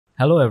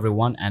Hello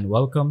everyone and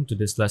welcome to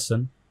this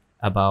lesson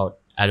about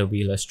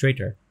Adobe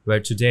Illustrator, where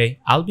today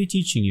I'll be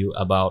teaching you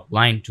about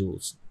line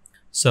tools.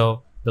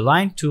 So the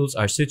line tools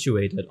are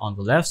situated on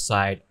the left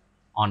side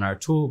on our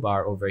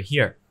toolbar over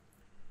here.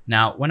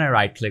 Now when I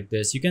right click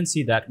this, you can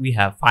see that we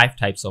have 5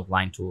 types of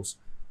line tools: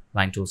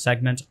 line tool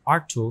segment,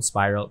 arc tool,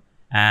 spiral,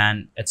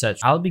 and etc.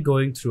 I'll be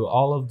going through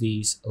all of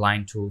these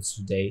line tools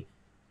today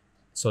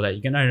so that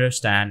you can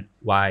understand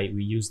why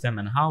we use them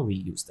and how we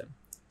use them.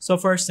 So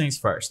first things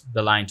first,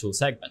 the line tool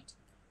segment.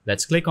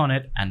 Let's click on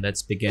it and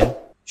let's begin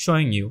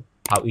showing you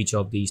how each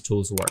of these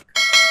tools work.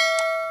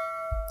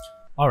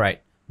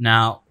 Alright,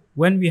 now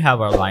when we have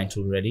our line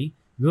tool ready,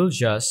 we'll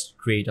just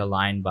create a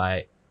line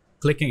by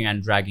clicking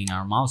and dragging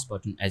our mouse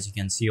button, as you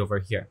can see over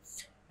here.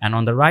 And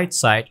on the right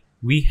side,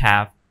 we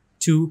have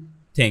 2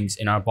 things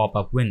in our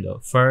pop-up window.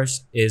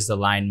 First is the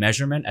line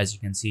measurement. As you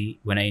can see,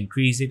 when I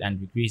increase it and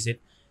decrease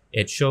it,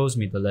 it shows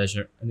me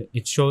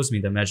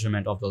the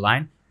measurement of the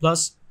line,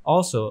 plus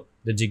also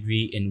the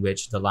degree in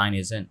which the line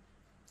is in.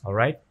 All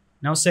right,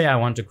 now say I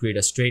want to create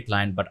a straight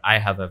line, but I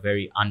have a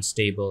very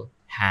unstable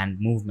hand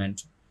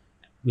movement,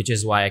 which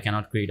is why I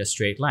cannot create a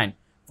straight line.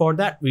 For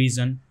that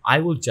reason, I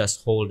will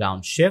just hold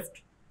down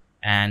Shift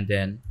and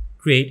then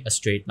create a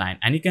straight line.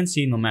 And you can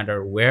see no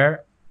matter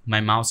where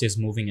my mouse is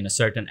moving in a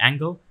certain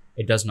angle,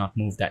 it does not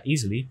move that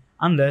easily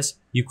unless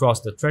you cross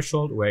the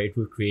threshold where it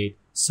will create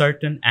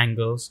certain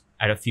angles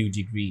at a few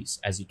degrees.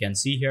 As you can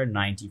see here,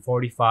 90,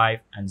 45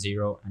 and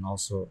 0 and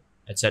also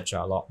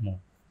etc. a lot more.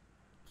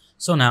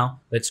 So now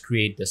let's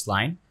create this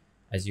line,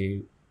 as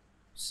you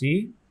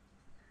see.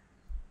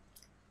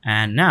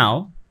 And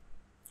now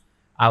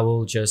I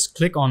will just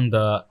click on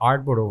the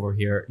artboard over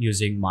here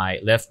using my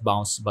left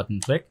mouse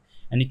button click,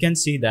 and you can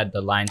see that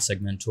the line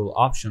segment tool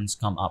options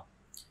come up.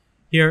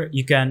 Here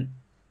you can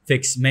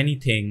fix many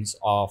things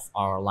of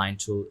our line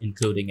tool,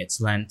 including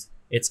its length,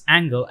 its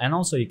angle, and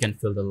also you can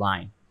fill the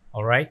line.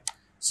 All right,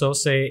 so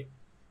say,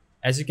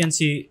 as you can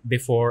see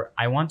before,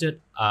 I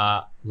wanted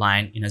a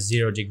line in a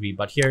 0 degree,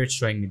 but here it's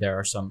showing me there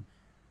are some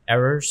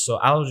errors. So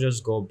I'll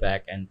just go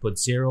back and put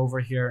 0 over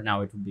here.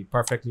 Now it will be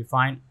perfectly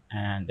fine.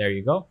 And there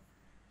you go.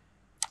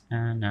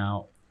 And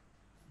now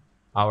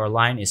our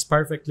line is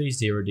perfectly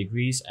 0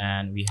 degrees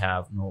and we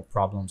have no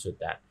problems with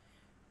that.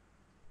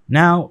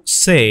 Now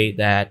say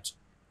that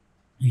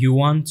you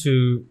want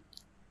to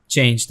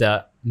change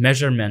the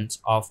measurement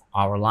of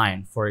our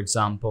line. For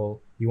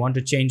example, you want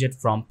to change it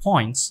from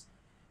points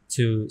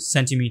to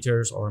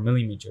centimeters or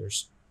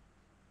millimeters.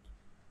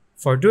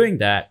 For doing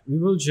that, we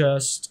will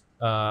just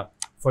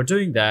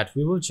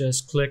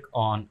click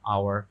on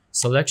our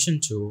selection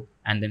tool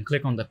and then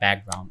click on the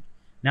background.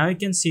 Now you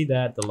can see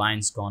that the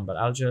line's gone, but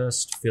I'll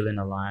just fill in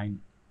a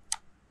line.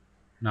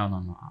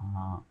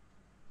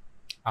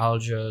 I'll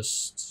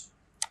just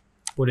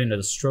put in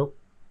the stroke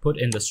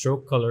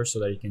color so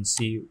that you can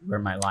see where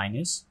my line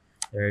is.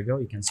 There you go,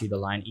 you can see the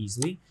line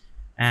easily.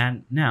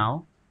 And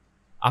now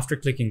after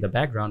clicking the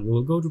background, we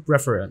will go to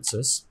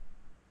preferences,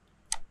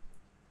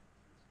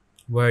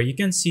 where you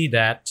can see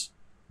that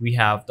we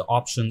have the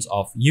options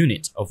of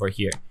unit over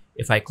here.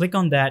 If I click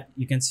on that,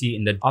 you can see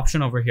in the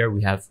option over here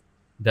we have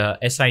the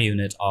SI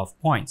unit of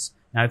points.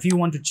 Now if you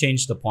want to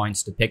change the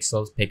points to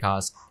pixels,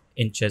 picas,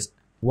 inches,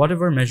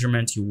 whatever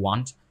measurement you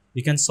want,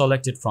 you can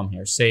select it from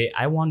here. Say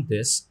I want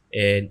this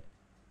in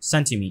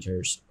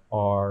centimeters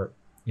or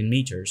in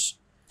meters.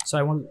 So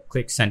I want to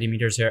click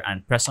centimeters here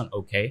and press on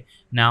OK.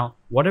 Now,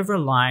 whatever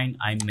line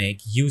I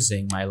make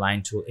using my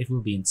line tool, it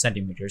will be in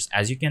centimeters,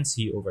 as you can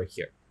see over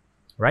here,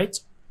 right?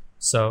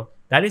 So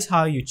that is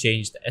how you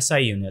change the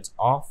SI unit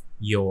of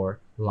your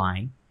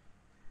line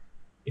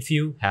if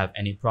you have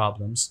any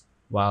problems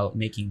while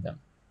making them.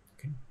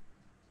 Okay.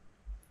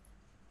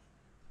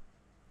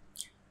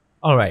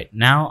 All right,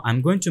 now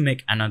I'm going to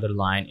make another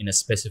line in a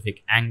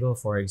specific angle,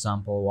 for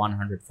example,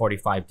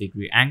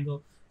 145-degree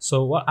angle.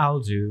 So what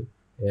I'll do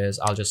is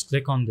I'll just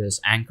click on this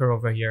anchor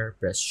over here,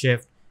 press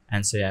Shift,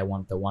 and say I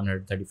want the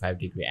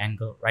 135-degree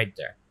angle right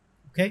there.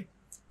 Okay,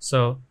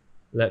 so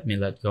let me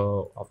let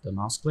go of the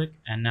mouse click,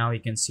 and now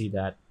you can see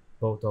that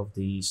both of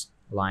these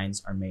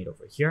lines are made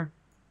over here.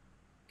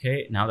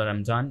 Okay, now that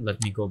I'm done,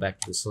 let me go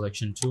back to the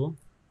selection tool,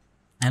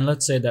 and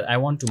let's say that I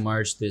want to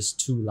merge these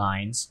 2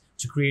 lines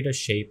to create a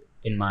shape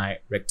in my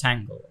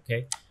rectangle.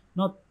 Okay,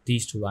 not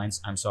these 2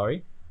 lines, I'm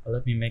sorry.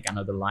 Let me make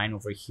another line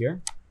over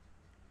here.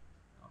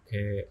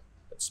 Okay,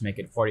 let's make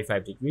it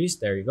 45 degrees.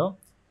 There you go.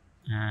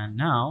 And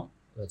now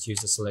let's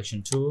use the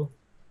selection tool,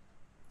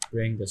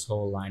 bring this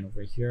whole line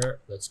over here.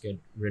 Let's get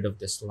rid of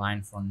this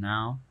line for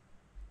now.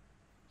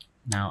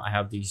 Now I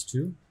have these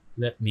 2.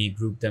 Let me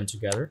group them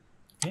together.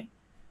 Okay,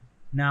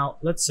 now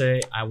let's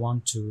say I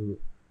want to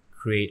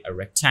create a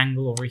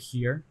rectangle over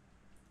here.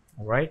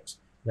 All right,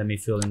 let me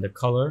fill in the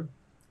color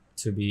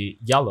to be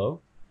yellow.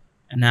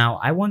 And now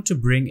I want to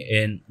bring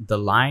in the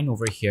line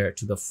over here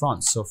to the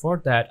front. So for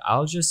that,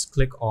 I'll just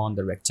click on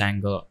the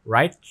rectangle,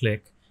 right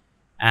click,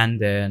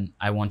 and then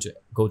I want to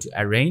go to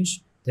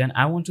arrange. Then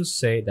I want to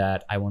say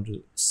that I want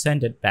to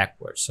send it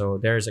backwards. So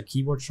there's a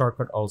keyboard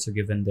shortcut also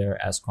given there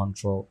as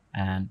Control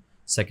and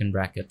second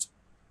bracket.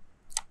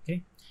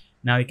 Okay,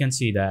 now you can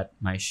see that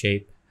my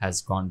shape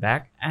has gone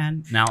back,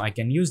 and now I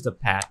can use the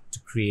path to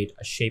create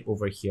a shape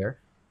over here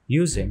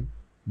using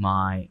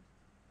my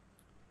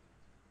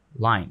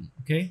line.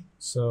 Okay,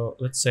 so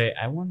let's say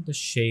I want the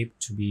shape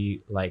to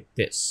be like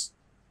this.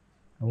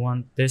 I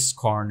want this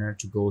corner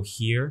to go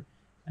here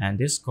and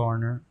this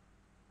corner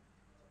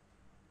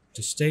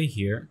to stay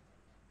here,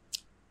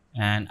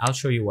 and I'll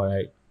show you what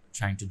I'm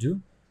trying to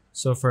do.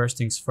 So first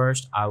things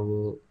first, I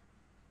will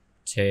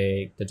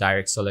take the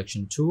direct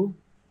selection tool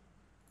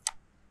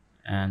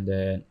and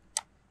then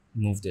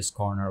move this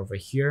corner over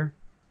here,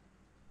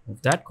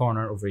 move that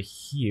corner over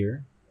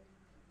here.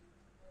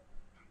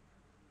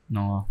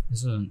 No, this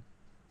isn't.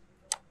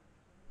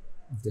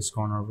 Move this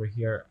corner over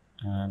here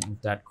and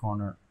move that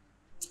corner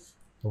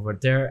over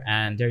there,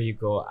 and there you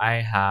go. I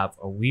have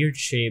a weird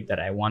shape that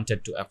I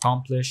wanted to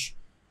accomplish,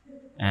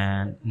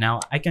 and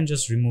now I can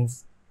just remove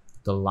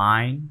the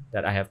line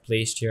that I have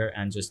placed here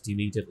and just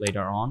delete it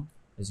later on,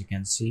 as you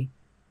can see.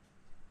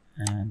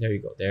 And there you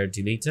go, they're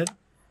deleted.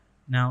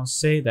 Now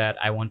say that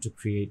I want to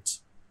create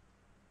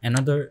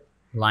another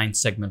line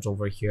segment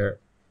over here,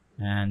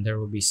 and there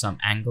will be some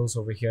angles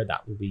over here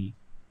that will be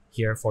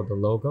here for the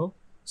logo.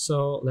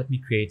 So let me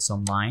create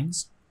some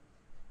lines.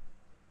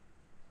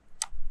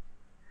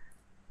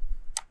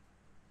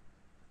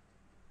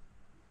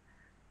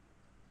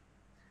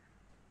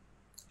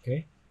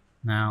 Okay,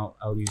 now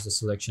I'll use the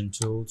selection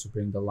tool to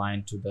bring the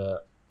line to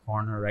the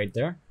corner right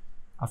there.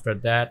 After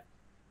that,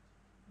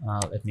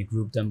 let me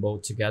group them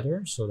both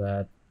together so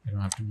that I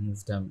don't have to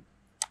move them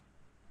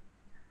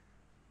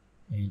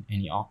in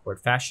any awkward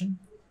fashion.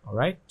 All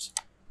right,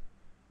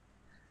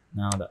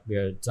 now that we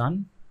are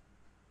done,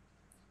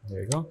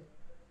 there you go.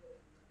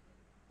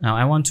 Now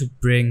I want to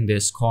bring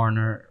this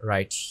corner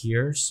right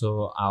here,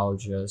 so I'll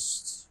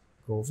just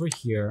go over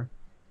here,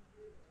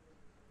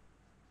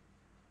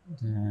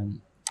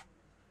 then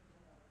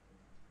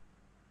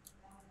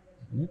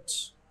let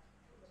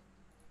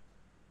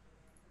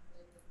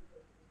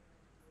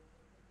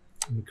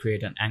me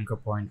create an anchor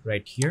point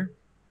right here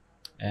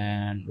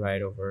and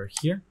right over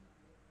here.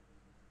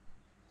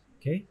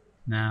 Okay,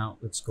 now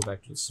let's go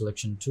back to the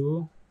selection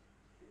tool.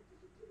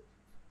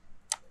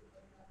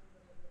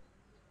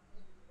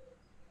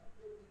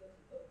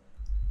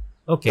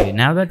 Okay,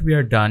 now that we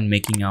are done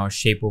making our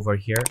shape over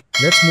here,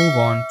 let's move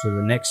on to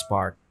the next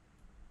part.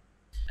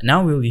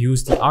 Now we'll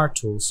use the art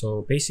tool.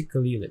 So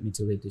basically, let me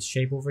delete this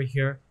shape over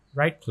here,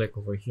 right click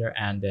over here,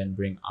 and then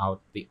bring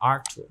out the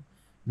art tool.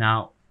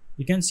 Now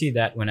you can see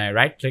that when I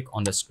right click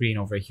on the screen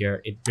over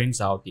here, it brings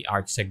out the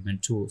arc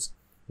segment tools,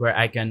 where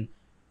I can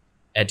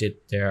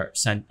edit their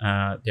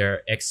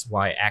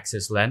XY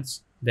axis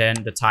lengths,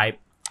 then the type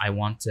I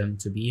want them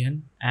to be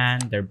in,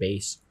 and their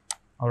base.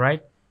 All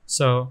right,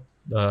 so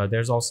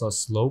there's also a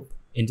slope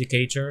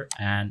indicator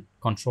and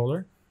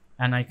controller,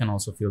 and I can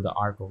also fill the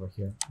arc over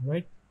here. All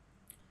right,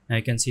 now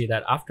you can see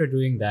that after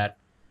doing that,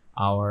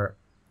 our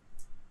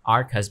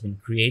arc has been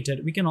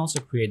created. We can also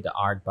create the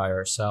arc by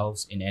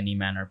ourselves in any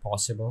manner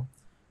possible.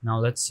 Now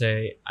let's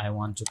say I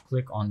want to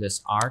click on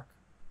this arc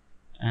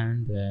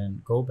and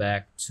then go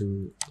back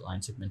to the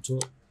line segment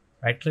tool,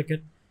 right click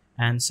it,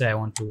 and say I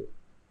want to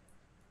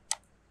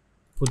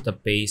put the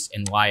base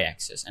in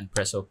y-axis and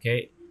press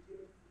OK.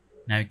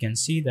 Now you can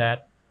see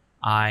that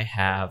I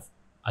have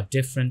a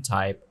different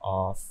type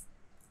of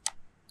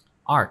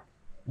arc.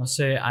 Now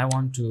say I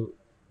want to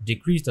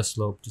decrease the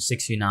slope to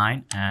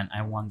 69 and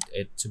I want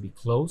it to be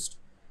closed,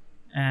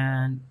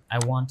 and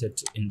I want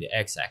it in the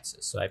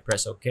x-axis, so I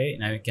press OK.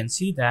 Now you can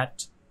see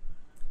that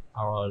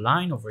our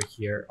line over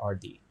here, or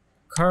the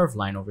curve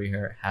line over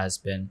here, has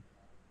been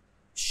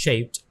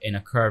shaped in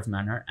a curved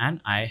manner,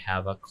 and I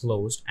have a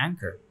closed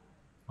anchor.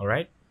 All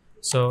right,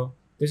 so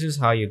this is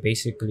how you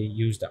basically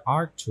use the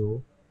arc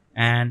tool.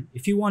 And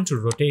if you want to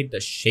rotate the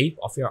shape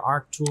of your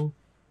arc tool,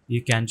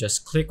 you can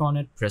just click on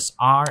it, press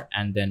R,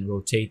 and then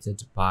rotate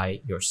it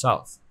by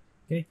yourself.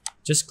 Okay,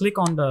 just click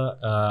on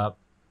the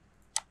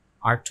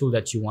arc tool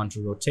that you want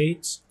to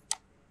rotate,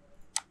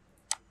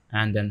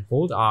 and then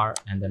hold R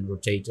and then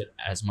rotate it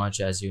as much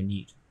as you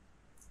need.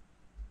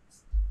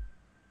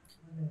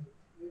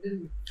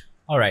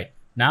 All right,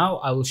 now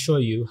I will show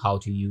you how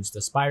to use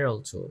the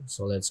spiral tool.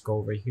 So let's go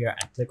over here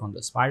and click on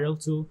the spiral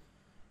tool,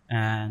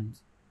 and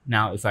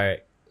now if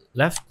I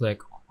left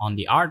click on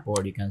the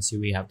artboard, you can see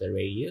we have the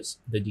radius,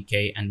 the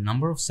decay, and the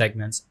number of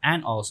segments,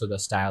 and also the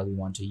style we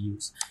want to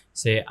use.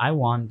 Say I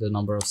want the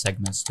number of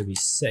segments to be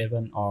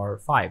 7 or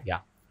 5, yeah,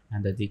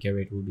 and the decay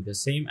rate will be the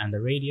same, and the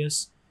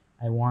radius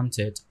I want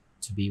it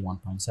to be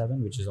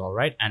 1.7, which is all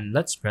right, and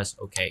let's press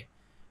OK.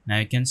 Now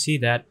you can see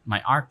that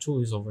my arc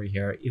tool is over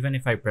here. Even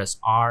if I press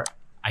R,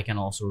 I can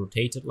also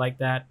rotate it like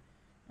that.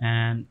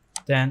 And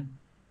then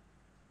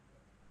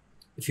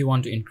if you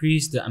want to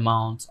increase the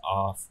amount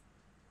of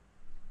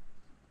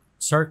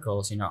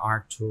circles in our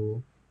arc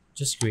tool,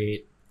 just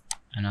create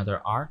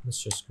another arc.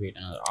 Let's just create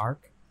another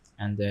arc,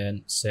 and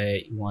then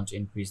say you want to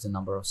increase the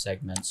number of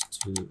segments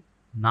to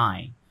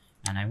 9,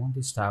 and I want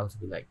this style to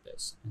be like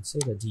this, and say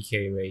the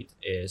decay rate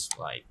is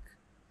like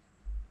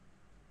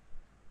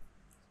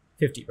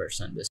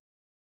 50%.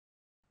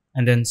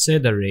 and then say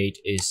the rate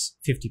is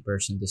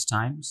 50% this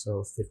time,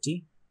 so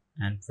 50,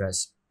 and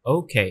press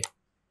OK.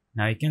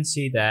 Now you can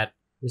see that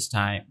this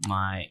time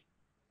my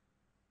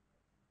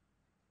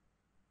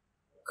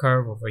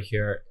curve over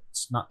here,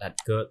 it's not that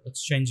good.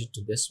 Let's change it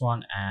to this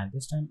one, and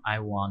this time I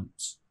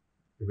want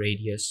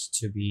radius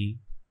to be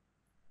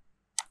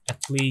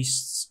at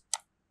least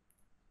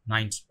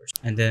 90%.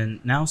 And then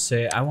now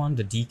say I want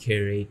the decay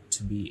rate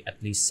to be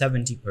at least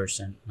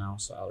 70% now,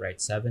 so I'll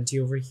write 70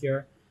 over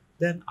here,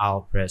 then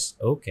I'll press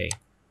OK.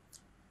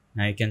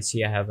 Now you can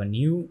see I have a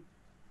new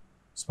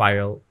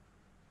spiral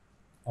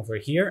over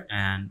here,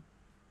 and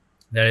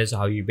that is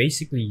how you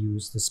basically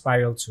use the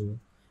spiral tool.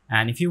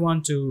 And if you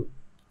want to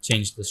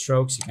change the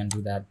strokes, you can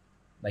do that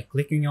by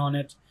clicking on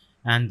it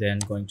and then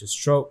going to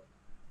stroke.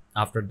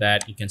 After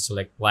that, you can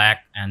select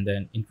black and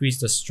then increase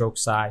the stroke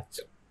size.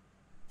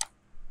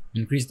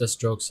 Increase the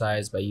stroke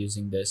size by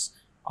using this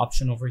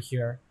option over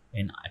here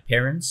in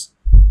appearance.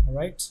 All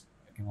right,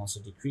 you can also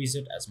decrease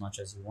it as much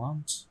as you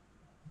want.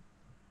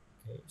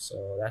 Okay,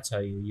 so that's how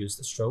you use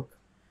the stroke.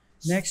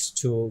 Next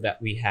tool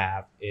that we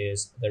have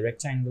is the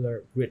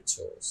rectangular grid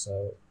tool.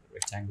 So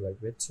rectangular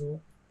grid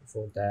tool.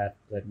 Before that,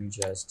 let me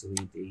just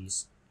delete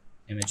these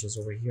images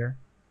over here.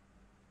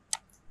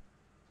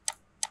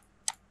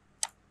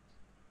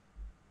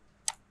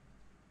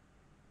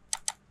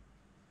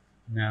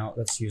 Now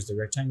let's use the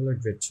rectangular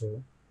grid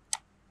tool,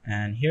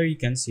 and here you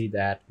can see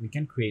that we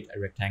can create a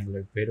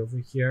rectangular grid over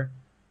here,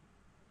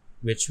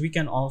 which we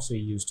can also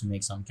use to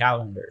make some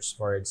calendars.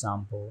 For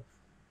example,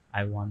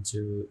 I want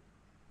to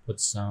put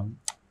some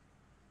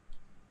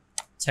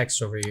text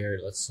over here.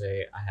 Let's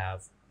say I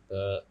have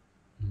the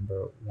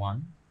number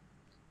 1.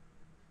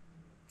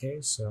 Okay,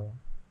 so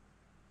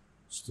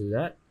let's do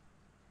that.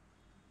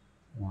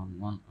 1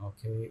 1.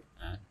 Okay,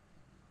 and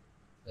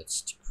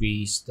let's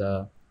decrease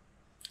the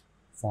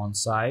font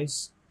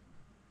size.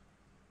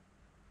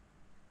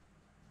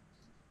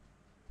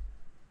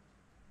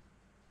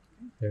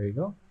 There you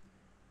go.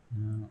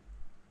 Now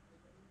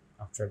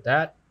after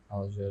that,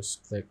 I'll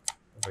just click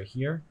over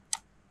here.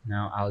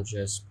 Now I'll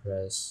just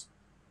press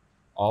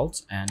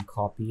Alt and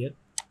copy it.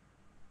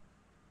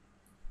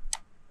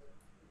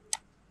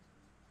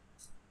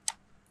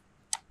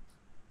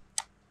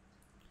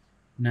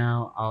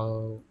 Now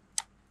I'll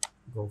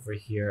go over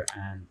here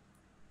and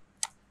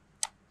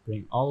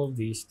bring all of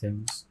these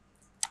things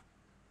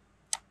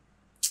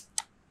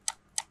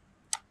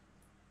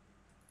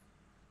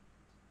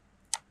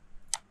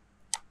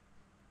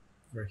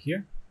over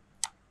here.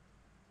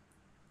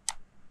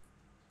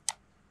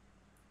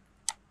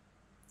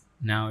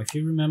 Now, if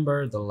you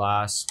remember the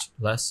last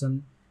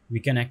lesson, we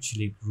can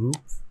actually group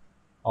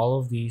all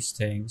of these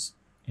things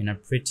in a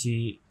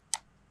pretty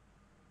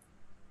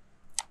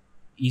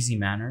easy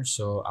manner.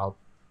 So I'll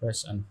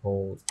press and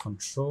hold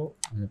Control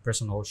and press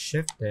and hold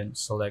Shift, then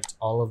select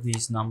all of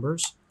these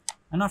numbers.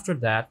 And after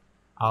that,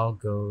 I'll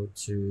go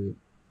to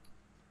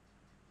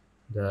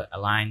the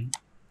Align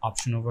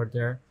option over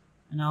there,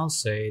 and I'll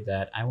say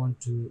that I want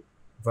to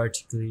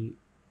vertically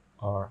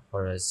or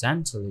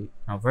horizontally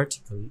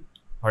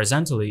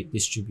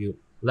distribute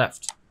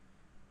left,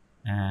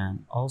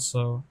 and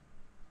also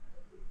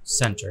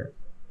center.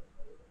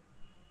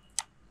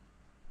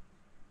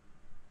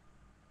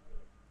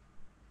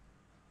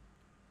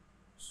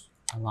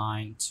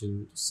 Align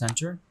to the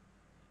center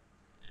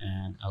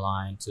and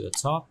align to the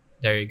top.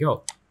 There you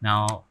go.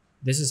 Now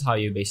this is how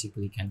you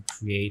basically can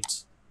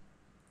create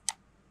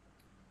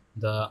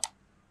the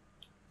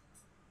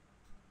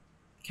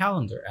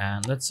calendar.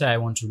 And let's say I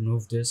want to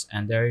remove this,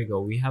 and there you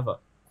go, we have a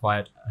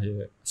quite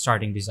a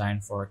starting design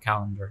for a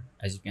calendar,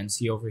 as you can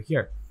see over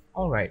here.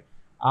 All right,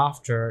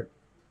 after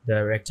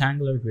the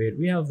rectangular grid,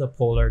 we have the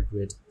polar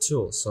grid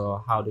tool.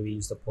 So how do we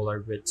use the polar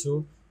grid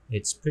tool?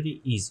 It's pretty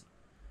easy.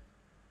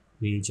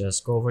 We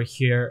just go over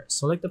here,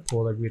 select the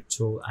polar grid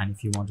tool, and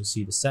if you want to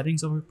see the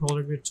settings of a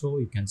polar grid tool,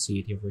 you can see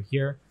it over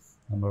here.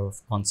 Number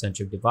of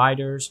concentric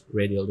dividers,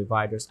 radial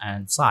dividers,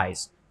 and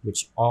size,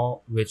 which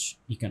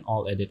you can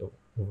all edit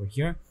over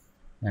here.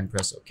 Then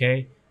press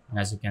OK, and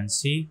as you can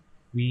see,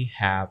 we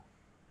have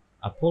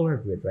a polar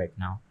grid right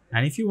now.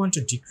 And if you want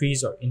to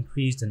decrease or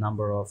increase the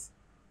number of,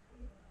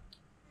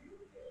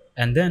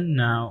 and then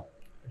now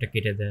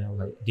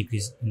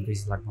decrease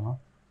increase like one.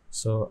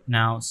 So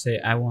now say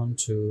I want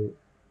to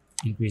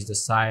increase the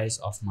size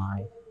of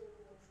my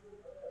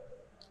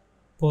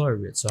polar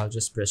grid, so I'll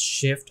just press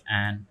Shift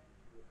and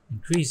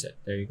increase it.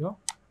 There you go.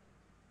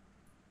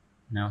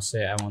 Now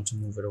say I want to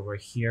move it over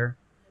here,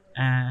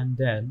 and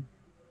then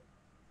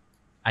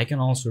I can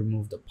also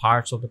remove the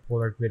parts of the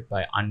polar grid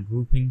by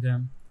ungrouping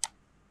them.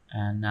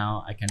 And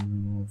now I can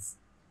remove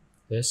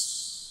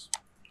this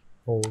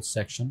whole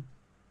section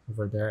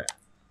over there.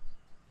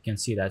 You can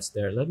see that's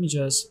there. Let me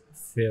just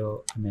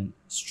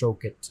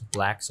stroke it to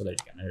black so that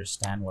you can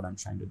understand what I'm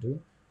trying to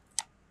do.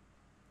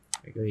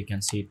 There you go. You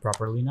can see it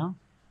properly now.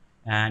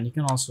 And you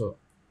can also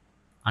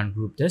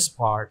ungroup this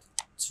part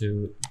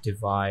to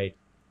divide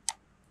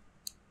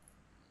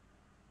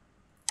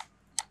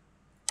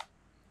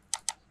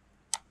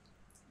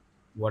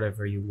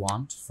whatever you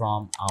want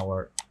from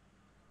our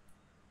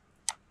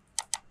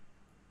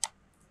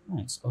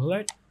Nice. All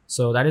right.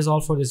 So that is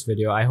all for this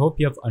video. I hope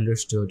you have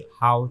understood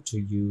how to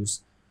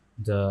use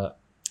the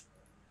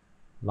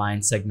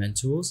line segment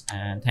tools,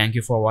 and thank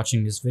you for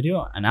watching this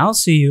video, and I'll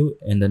see you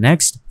in the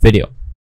next video.